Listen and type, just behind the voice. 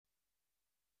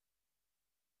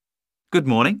Good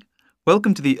morning.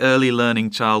 Welcome to the Early Learning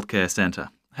Childcare Centre.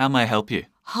 How may I help you?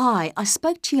 Hi, I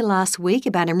spoke to you last week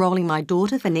about enrolling my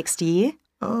daughter for next year.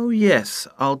 Oh, yes.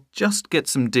 I'll just get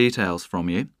some details from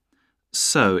you.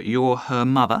 So, you're her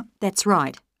mother? That's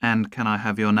right. And can I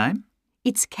have your name?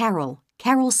 It's Carol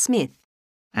Smith.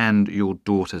 And your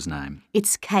daughter's name?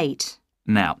 It's Kate.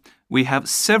 Now, we have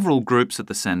several groups at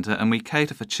the centre and we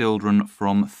cater for children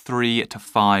from 3 to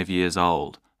 5 years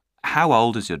old. How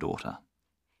old is your daughter?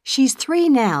 She's 3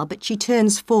 now, but she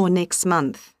turns 4 next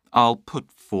month. I'll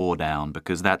put 4 down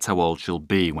because that's how old she'll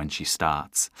be when she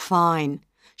starts. Fine.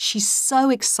 She's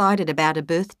so excited about her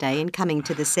birthday and coming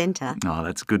to the centre. Oh,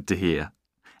 that's good to hear.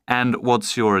 And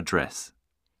what's your address?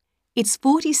 It's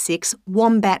 46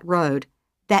 Wombat Road.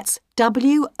 That's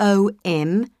W-O-M-B-A-T.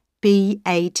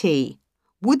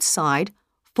 Woodside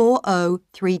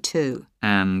 4032.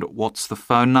 And what's the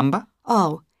phone number?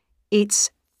 Oh, it's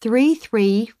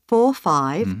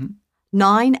 3345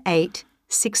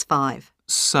 9865.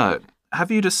 So, have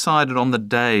you decided on the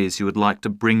days you would like to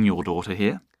bring your daughter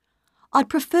here? I'd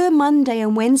prefer Monday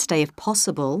and Wednesday if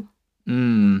possible.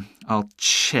 I'll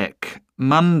check.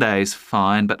 Monday's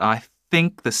fine, but I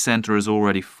think the centre is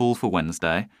already full for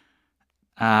Wednesday.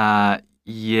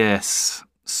 Yes.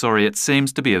 Sorry, it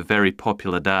seems to be a very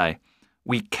popular day.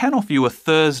 We can offer you a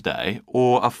Thursday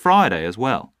or a Friday as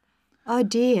well. Oh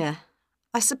dear.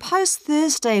 I suppose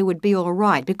Thursday would be all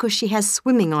right because she has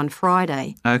swimming on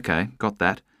Friday. OK, got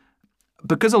that.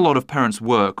 Because a lot of parents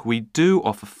work, we do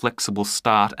offer flexible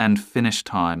start and finish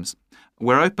times.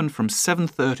 We're open from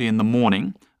 7:30 in the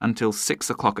morning until 6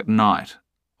 o'clock at night.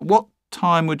 What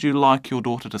time would you like your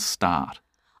daughter to start?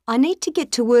 I need to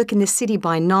get to work in the city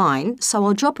by 9, so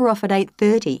I'll drop her off at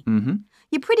 8:30.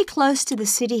 You're pretty close to the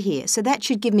city here, so that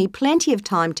should give me plenty of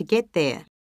time to get there.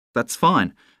 That's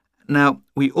fine. Now,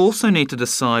 we also need to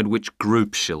decide which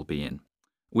group she'll be in.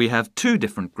 We have 2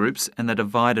 different groups and they're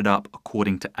divided up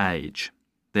according to age.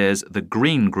 There's the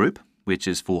green group, which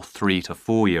is for 3 to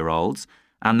 4-year-olds,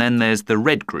 and then there's the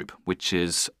red group, which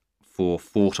is for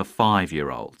 4 to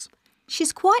 5-year-olds.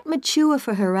 She's quite mature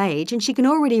for her age and she can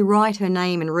already write her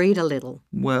name and read a little.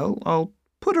 Well, I'll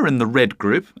put her in the red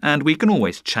group and we can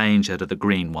always change her to the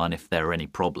green one if there are any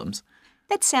problems.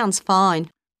 That sounds fine.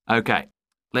 OK,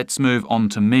 let's move on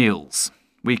to meals.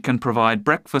 We can provide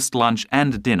breakfast, lunch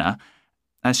and dinner.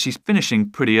 As she's finishing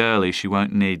pretty early, she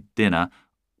won't need dinner.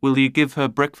 Will you give her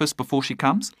breakfast before she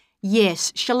comes?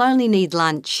 Yes, she'll only need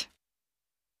lunch.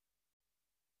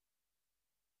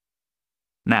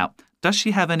 Now, does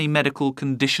she have any medical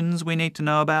conditions we need to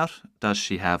know about? Does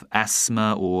she have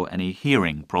asthma or any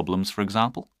hearing problems, for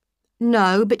example?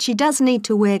 No, but she does need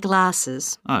to wear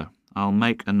glasses. Oh, I'll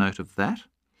make a note of that.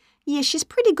 Yeah, she's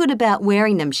pretty good about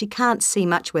wearing them. She can't see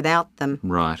much without them.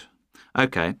 Right.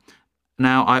 OK.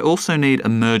 Now, I also need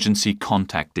emergency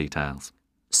contact details.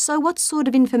 So what sort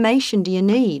of information do you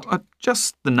need?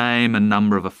 Just the name and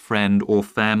number of a friend or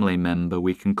family member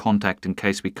we can contact in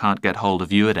case we can't get hold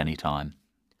of you at any time.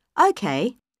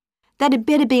 OK. That'd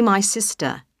better be my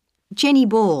sister, Jenny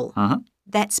Ball.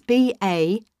 That's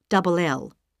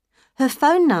B-A-L-L. Her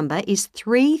phone number is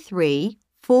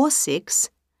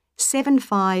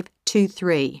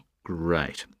 33467523.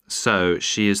 Great. So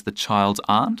she is the child's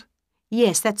aunt?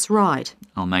 Yes, that's right.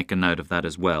 I'll make a note of that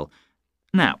as well.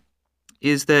 Now,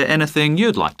 is there anything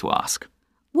you'd like to ask?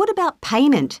 What about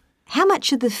payment? How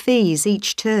much are the fees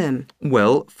each term?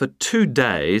 Well, for 2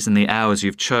 days and the hours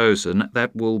you've chosen,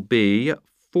 that will be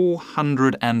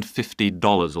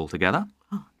 $450 altogether.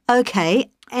 OK,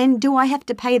 and do I have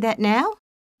to pay that now?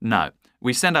 No,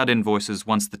 we send out invoices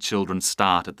once the children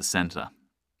start at the centre.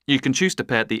 You can choose to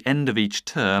pay at the end of each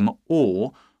term,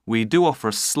 or we do offer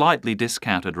a slightly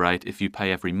discounted rate if you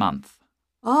pay every month.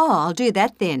 Oh, I'll do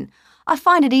that then. I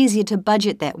find it easier to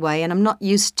budget that way and I'm not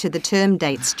used to the term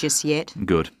dates just yet.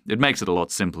 Good. It makes it a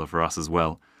lot simpler for us as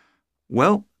well.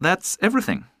 Well, that's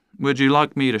everything. Would you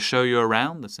like me to show you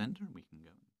around the centre? We can go.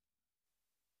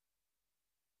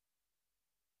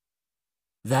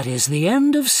 That is the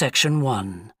end of section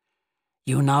 1.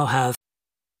 You now have...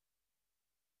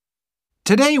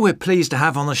 Today we're pleased to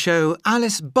have on the show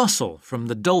Alice Bussell from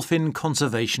the Dolphin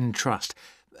Conservation Trust.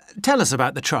 Tell us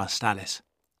about the trust, Alice.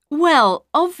 Well,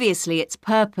 obviously its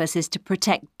purpose is to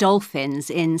protect dolphins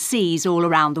in seas all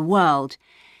around the world.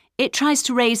 It tries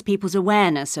to raise people's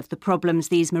awareness of the problems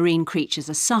these marine creatures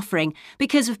are suffering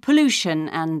because of pollution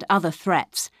and other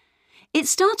threats. It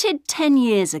started 10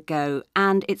 years ago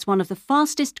and it's one of the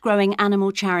fastest growing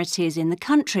animal charities in the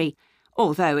country,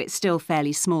 although it's still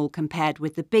fairly small compared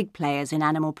with the big players in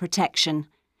animal protection.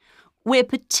 We're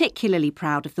particularly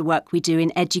proud of the work we do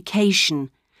in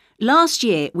education. Last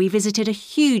year, we visited a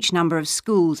huge number of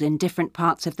schools in different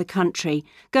parts of the country,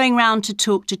 going round to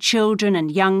talk to children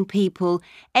and young people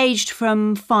aged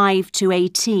from 5 to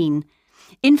 18.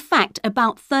 In fact,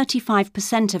 about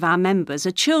 35% of our members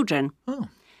are children. Oh.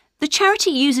 The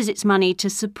charity uses its money to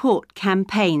support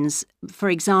campaigns, for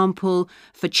example,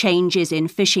 for changes in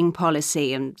fishing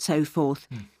policy and so forth.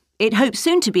 It hopes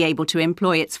soon to be able to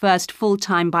employ its first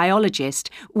full-time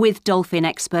biologist with dolphin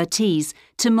expertise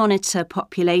to monitor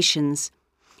populations.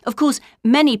 Of course,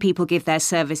 many people give their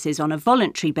services on a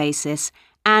voluntary basis,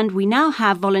 and we now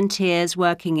have volunteers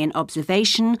working in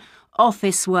observation,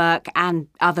 office work and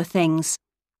other things.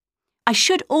 I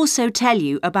should also tell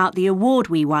you about the award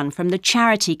we won from the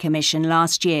Charity Commission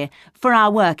last year for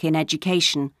our work in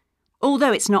education.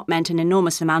 Although it's not meant an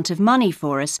enormous amount of money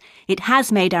for us, it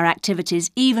has made our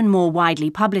activities even more widely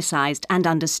publicised and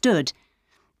understood.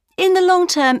 In the long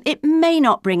term, it may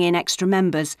not bring in extra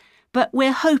members, but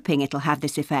we're hoping it'll have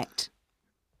this effect.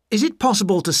 Is it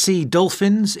possible to see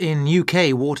dolphins in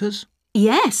UK waters?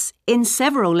 Yes, in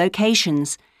several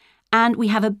locations. And we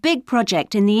have a big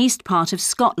project in the east part of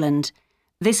Scotland.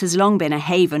 This has long been a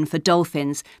haven for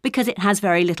dolphins because it has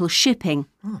very little shipping.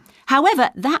 However,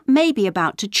 that may be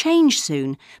about to change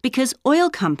soon because oil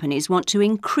companies want to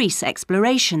increase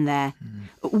exploration there.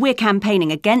 We're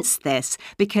campaigning against this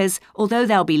because although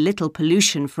there'll be little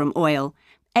pollution from oil,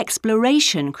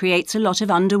 exploration creates a lot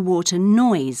of underwater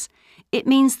noise. It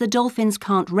means the dolphins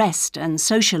can't rest and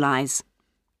socialise.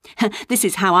 This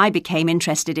is how I became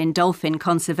interested in dolphin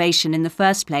conservation in the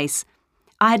first place.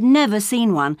 I had never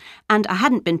seen one, and I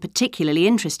hadn't been particularly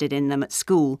interested in them at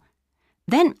school.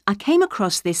 Then I came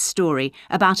across this story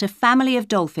about a family of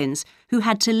dolphins who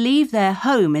had to leave their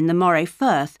home in the Moray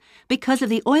Firth because of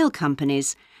the oil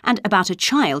companies, and about a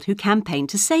child who campaigned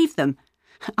to save them.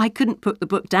 I couldn't put the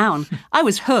book down. I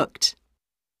was hooked.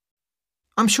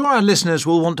 I'm sure our listeners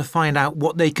will want to find out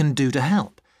what they can do to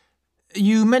help.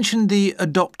 You mentioned the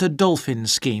Adopt a Dolphin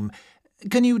scheme.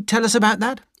 Can you tell us about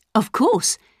that? Of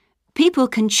course. People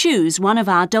can choose one of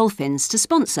our dolphins to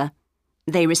sponsor.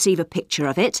 They receive a picture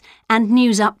of it and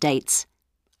news updates.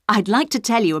 I'd like to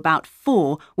tell you about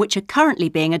 4 which are currently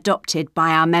being adopted by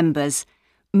our members: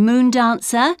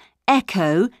 Moondancer,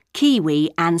 Echo,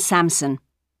 Kiwi and Samson.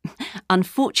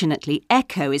 Unfortunately,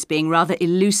 Echo is being rather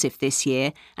elusive this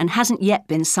year and hasn't yet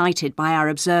been sighted by our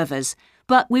observers,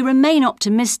 but we remain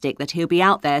optimistic that he'll be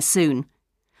out there soon.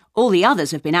 All the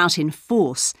others have been out in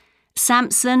force.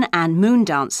 Samson and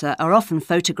Moondancer are often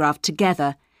photographed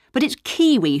together, but it's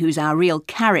Kiwi who's our real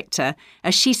character,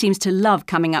 as she seems to love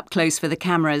coming up close for the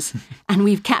cameras, and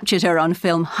we've captured her on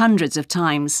film hundreds of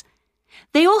times.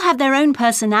 They all have their own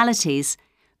personalities.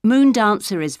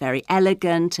 Moondancer is very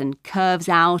elegant and curves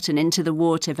out and into the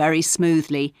water very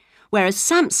smoothly, whereas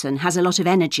Samson has a lot of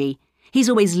energy. He's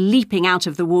always leaping out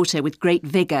of the water with great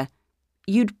vigour.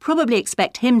 You'd probably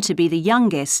expect him to be the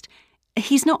youngest.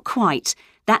 He's not quite.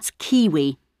 That's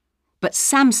Kiwi. But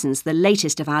Samson's the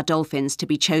latest of our dolphins to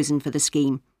be chosen for the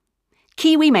scheme.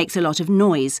 Kiwi makes a lot of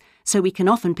noise, so we can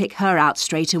often pick her out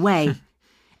straight away.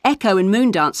 Echo and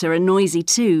Moondancer are noisy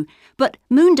too, but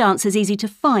Moondancer's easy to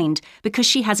find because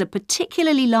she has a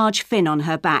particularly large fin on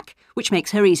her back, which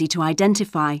makes her easy to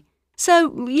identify.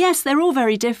 So, yes, they're all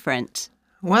very different.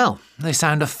 Well, they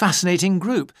sound a fascinating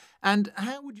group. And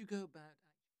how would you go about...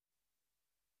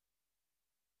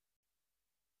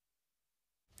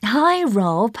 Hi,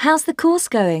 Rob. How's the course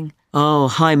going? Oh,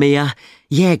 hi, Mia.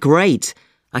 Yeah, great.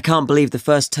 I can't believe the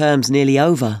first term's nearly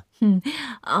over.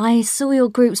 I saw your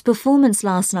group's performance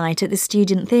last night at the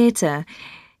student theatre.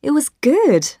 It was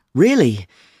good. Really?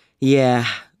 Yeah,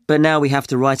 but now we have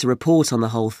to write a report on the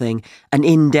whole thing, an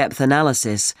in-depth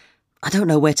analysis. I don't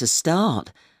know where to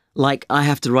start. Like, I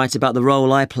have to write about the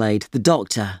role I played, the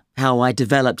doctor, how I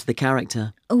developed the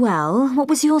character. Well, what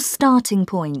was your starting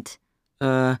point?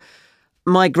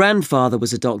 My grandfather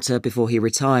was a doctor before he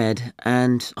retired,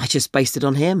 and I just based it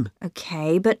on him.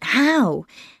 OK, but how?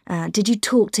 Did you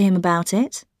talk to him about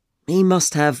it? He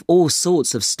must have all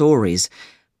sorts of stories,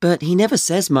 but he never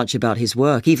says much about his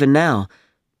work, even now.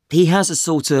 He has a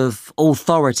sort of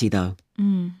authority, though.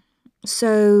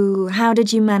 So, how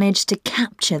did you manage to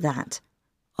capture that?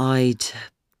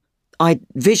 I'd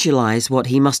visualise what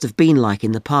he must have been like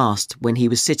in the past when he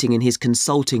was sitting in his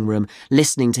consulting room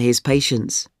listening to his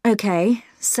patients. OK,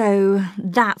 so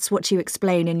that's what you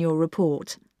explain in your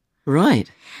report. Right.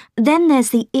 Then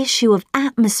there's the issue of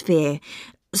atmosphere.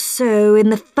 So in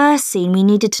the first scene we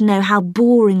needed to know how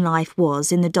boring life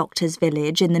was in the doctor's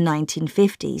village in the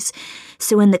 1950s.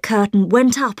 So when the curtain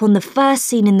went up on the first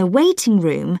scene in the waiting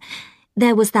room,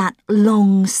 there was that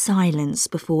long silence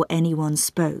before anyone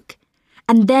spoke.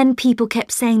 And then people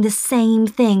kept saying the same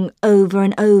thing over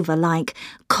and over, like,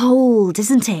 cold,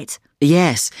 isn't it?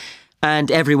 Yes, and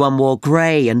everyone wore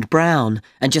grey and brown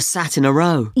and just sat in a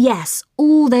row. Yes,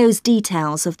 all those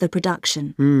details of the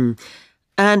production.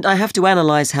 And I have to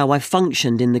analyse how I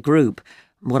functioned in the group,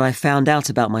 what I found out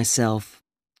about myself.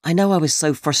 I know I was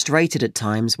so frustrated at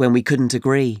times when we couldn't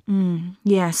agree.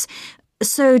 Yes.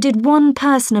 So did one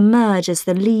person emerge as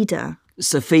the leader?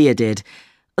 Sophia did.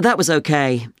 That was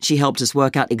okay. She helped us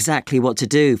work out exactly what to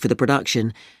do for the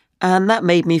production, and that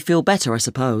made me feel better, I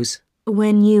suppose.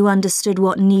 When you understood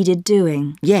what needed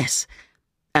doing? Yes.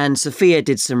 And Sophia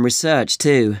did some research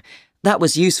too. That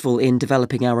was useful in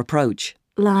developing our approach.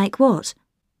 Like what?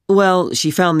 Well,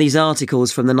 she found these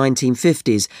articles from the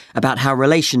 1950s about how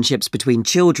relationships between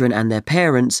children and their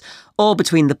parents, or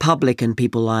between the public and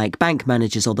people like bank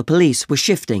managers or the police, were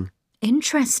shifting.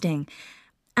 Interesting.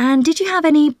 And did you have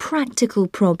any practical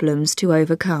problems to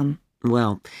overcome?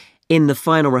 Well, in the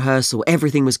final rehearsal,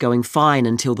 everything was going fine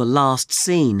until the last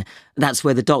scene. That's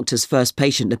where the doctor's first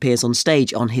patient appears on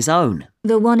stage on his own.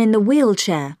 The one in the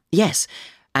wheelchair? Yes.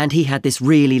 And he had this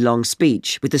really long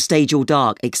speech with the stage all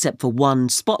dark except for one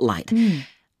spotlight.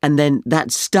 And then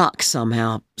that stuck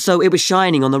somehow, so it was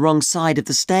shining on the wrong side of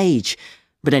the stage.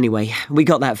 But anyway, we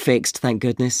got that fixed, thank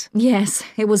goodness. Yes,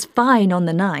 it was fine on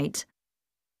the night.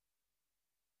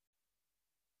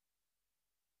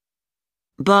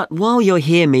 But while you're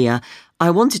here, Mia,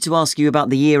 I wanted to ask you about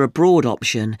the year abroad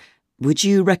option. Would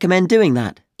you recommend doing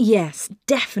that? Yes,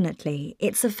 definitely.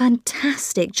 It's a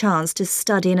fantastic chance to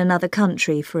study in another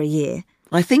country for a year.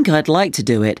 I think I'd like to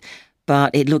do it,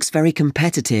 but it looks very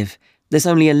competitive. There's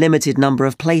only a limited number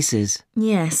of places.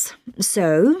 Yes.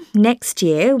 So, next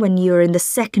year, when you're in the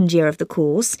second year of the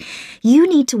course, you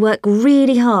need to work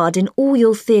really hard in all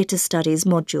your theatre studies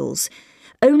modules.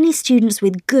 Only students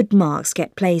with good marks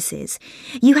get places.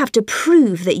 You have to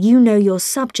prove that you know your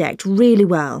subject really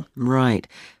well. Right.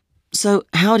 So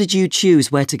how did you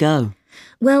choose where to go?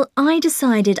 Well, I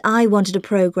decided I wanted a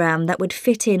programme that would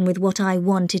fit in with what I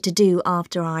wanted to do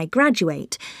after I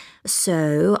graduate.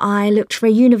 So I looked for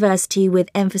a university with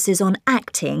emphasis on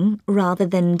acting rather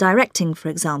than directing, for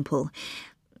example.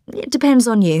 It depends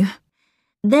on you.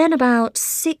 Then about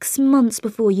 6 months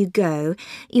before you go,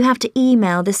 you have to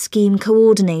email the scheme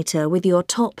coordinator with your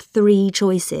top 3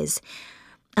 choices.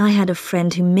 I had a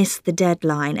friend who missed the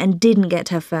deadline and didn't get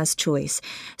her first choice,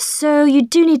 so you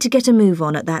do need to get a move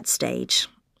on at that stage.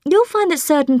 You'll find that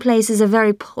certain places are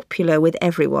very popular with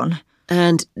everyone.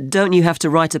 And don't you have to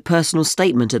write a personal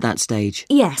statement at that stage?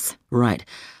 Yes. Right.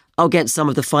 I'll get some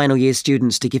of the final year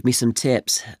students to give me some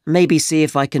tips. Maybe see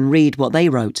if I can read what they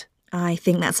wrote. I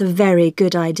think that's a very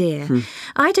good idea.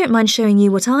 I don't mind showing you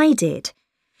what I did.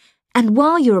 And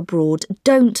while you're abroad,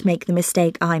 don't make the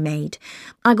mistake I made.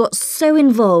 I got so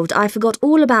involved I forgot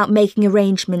all about making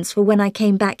arrangements for when I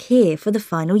came back here for the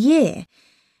final year.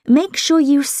 Make sure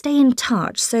you stay in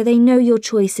touch so they know your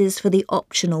choices for the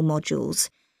optional modules.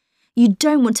 You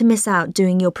don't want to miss out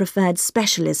doing your preferred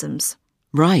specialisms.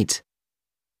 Right.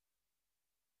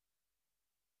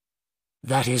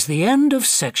 That is the end of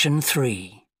section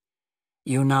 3.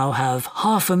 You now have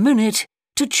half a minute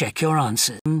to check your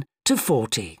answers to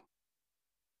 40.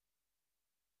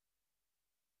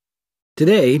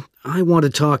 Today, I want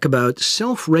to talk about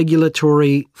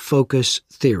self-regulatory focus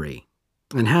theory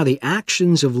and how the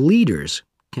actions of leaders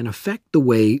can affect the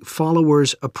way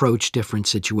followers approach different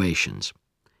situations.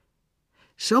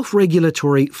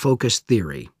 Self-regulatory focus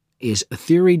theory is a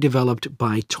theory developed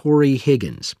by Torrey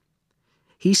Higgins.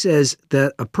 He says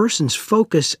that a person's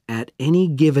focus at any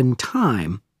given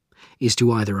time is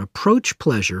to either approach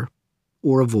pleasure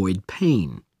or avoid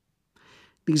pain.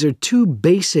 These are 2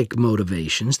 basic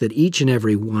motivations that each and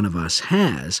every one of us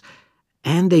has,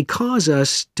 and they cause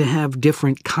us to have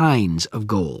different kinds of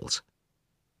goals.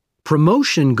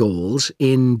 Promotion goals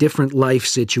in different life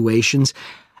situations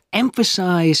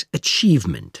emphasize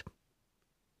achievement.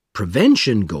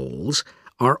 Prevention goals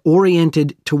are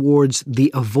oriented towards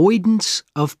the avoidance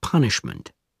of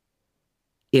punishment.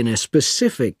 In a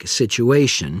specific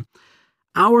situation,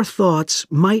 our thoughts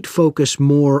might focus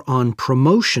more on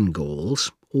promotion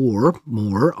goals or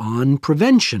more on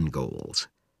prevention goals.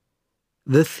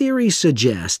 The theory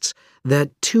suggests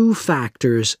that 2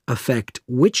 factors affect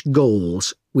which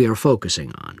goals we are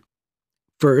focusing on.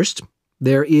 First,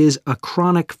 there is a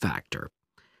chronic factor.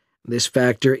 This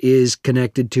factor is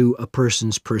connected to a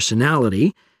person's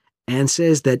personality and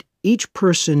says that each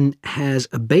person has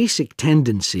a basic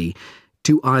tendency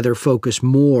to either focus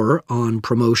more on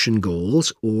promotion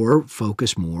goals or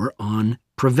focus more on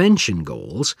prevention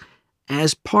goals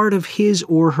as part of his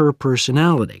or her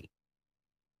personality.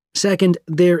 Second,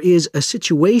 there is a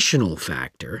situational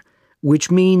factor,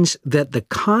 which means that the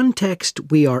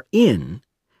context we are in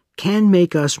can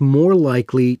make us more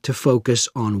likely to focus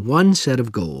on one set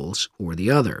of goals or the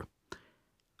other.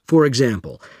 For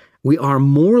example, we are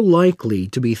more likely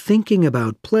to be thinking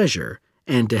about pleasure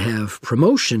and to have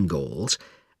promotion goals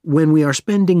when we are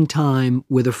spending time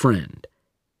with a friend.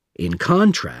 In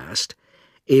contrast,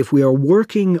 if we are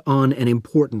working on an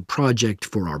important project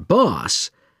for our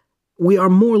boss, we are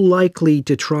more likely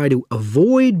to try to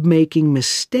avoid making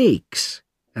mistakes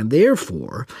and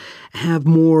therefore have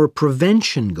more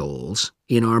prevention goals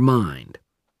in our mind.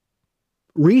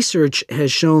 Research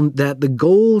has shown that the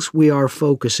goals we are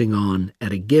focusing on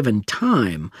at a given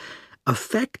time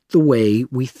affect the way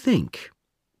we think.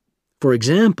 For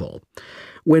example,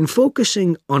 when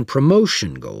focusing on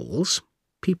promotion goals,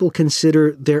 people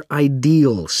consider their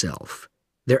ideal self,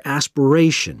 their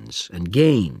aspirations and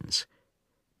gains.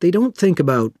 They don't think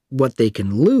about what they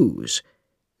can lose,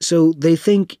 so they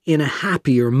think in a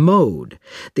happier mode.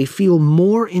 They feel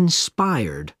more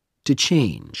inspired to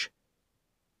change.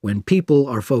 When people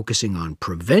are focusing on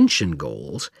prevention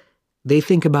goals, they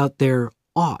think about their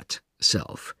ought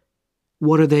self.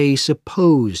 What are they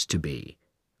supposed to be?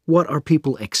 What are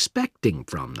people expecting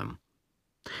from them?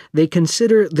 They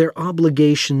consider their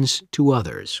obligations to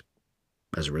others.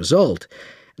 As a result,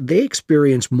 they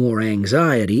experience more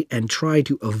anxiety and try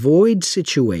to avoid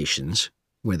situations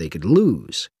where they could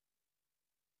lose.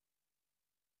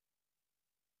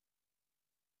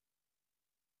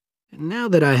 Now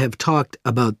that I have talked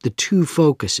about the two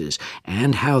focuses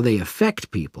and how they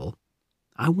affect people,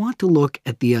 I want to look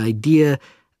at the idea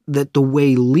that the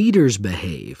way leaders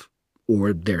behave,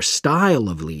 or their style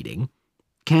of leading,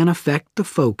 can affect the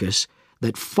focus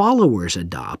that followers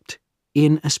adopt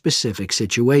in a specific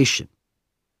situation.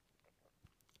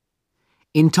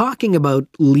 In talking about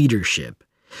leadership,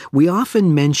 we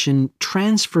often mention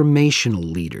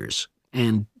transformational leaders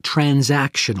and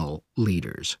transactional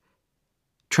leaders.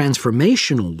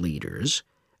 Transformational leaders,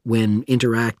 when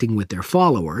interacting with their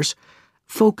followers,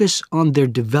 focus on their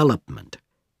development.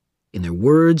 In their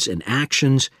words and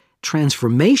actions,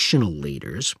 transformational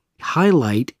leaders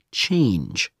highlight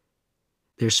change.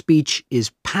 Their speech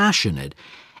is passionate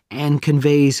and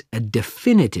conveys a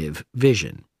definitive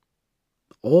vision.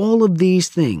 All of these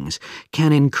things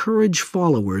can encourage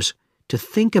followers to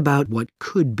think about what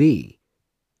could be.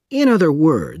 In other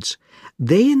words,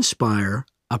 they inspire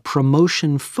a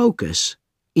promotion focus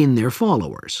in their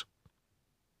followers.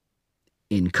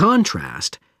 In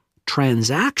contrast,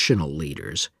 transactional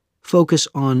leaders focus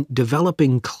on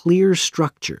developing clear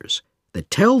structures that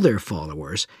tell their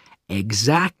followers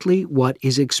exactly what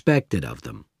is expected of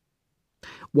them.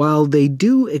 While they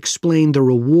do explain the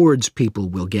rewards people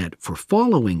will get for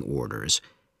following orders,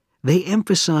 they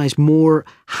emphasize more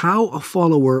how a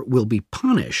follower will be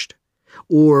punished,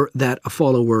 or that a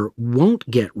follower won't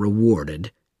get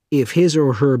rewarded if his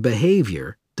or her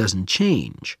behavior doesn't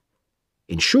change.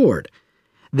 In short,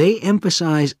 they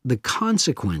emphasize the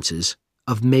consequences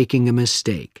of making a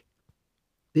mistake.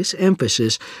 This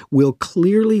emphasis will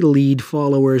clearly lead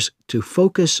followers to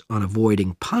focus on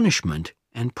avoiding punishment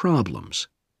and problems.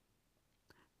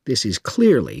 This is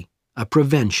clearly a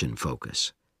prevention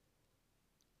focus.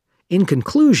 In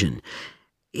conclusion,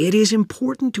 it is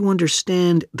important to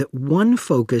understand that one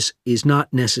focus is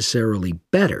not necessarily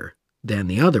better than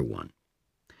the other one.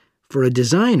 For a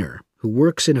designer who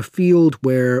works in a field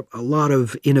where a lot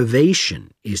of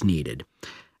innovation is needed,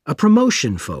 a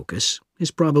promotion focus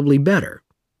is probably better.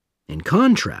 In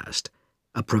contrast,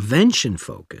 a prevention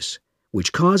focus,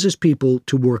 which causes people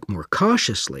to work more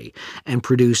cautiously and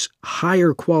produce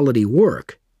higher quality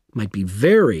work, might be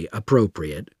very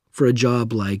appropriate for a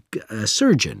job like a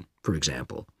surgeon, for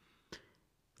example.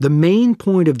 The main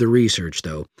point of the research,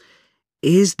 though,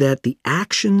 is that the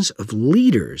actions of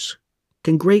leaders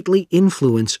can greatly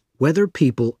influence whether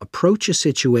people approach a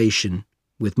situation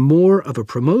with more of a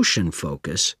promotion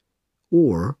focus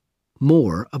or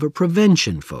more of a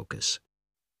prevention focus.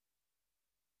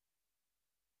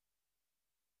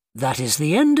 That is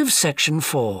the end of section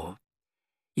 4.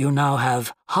 You now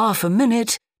have half a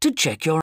minute to check your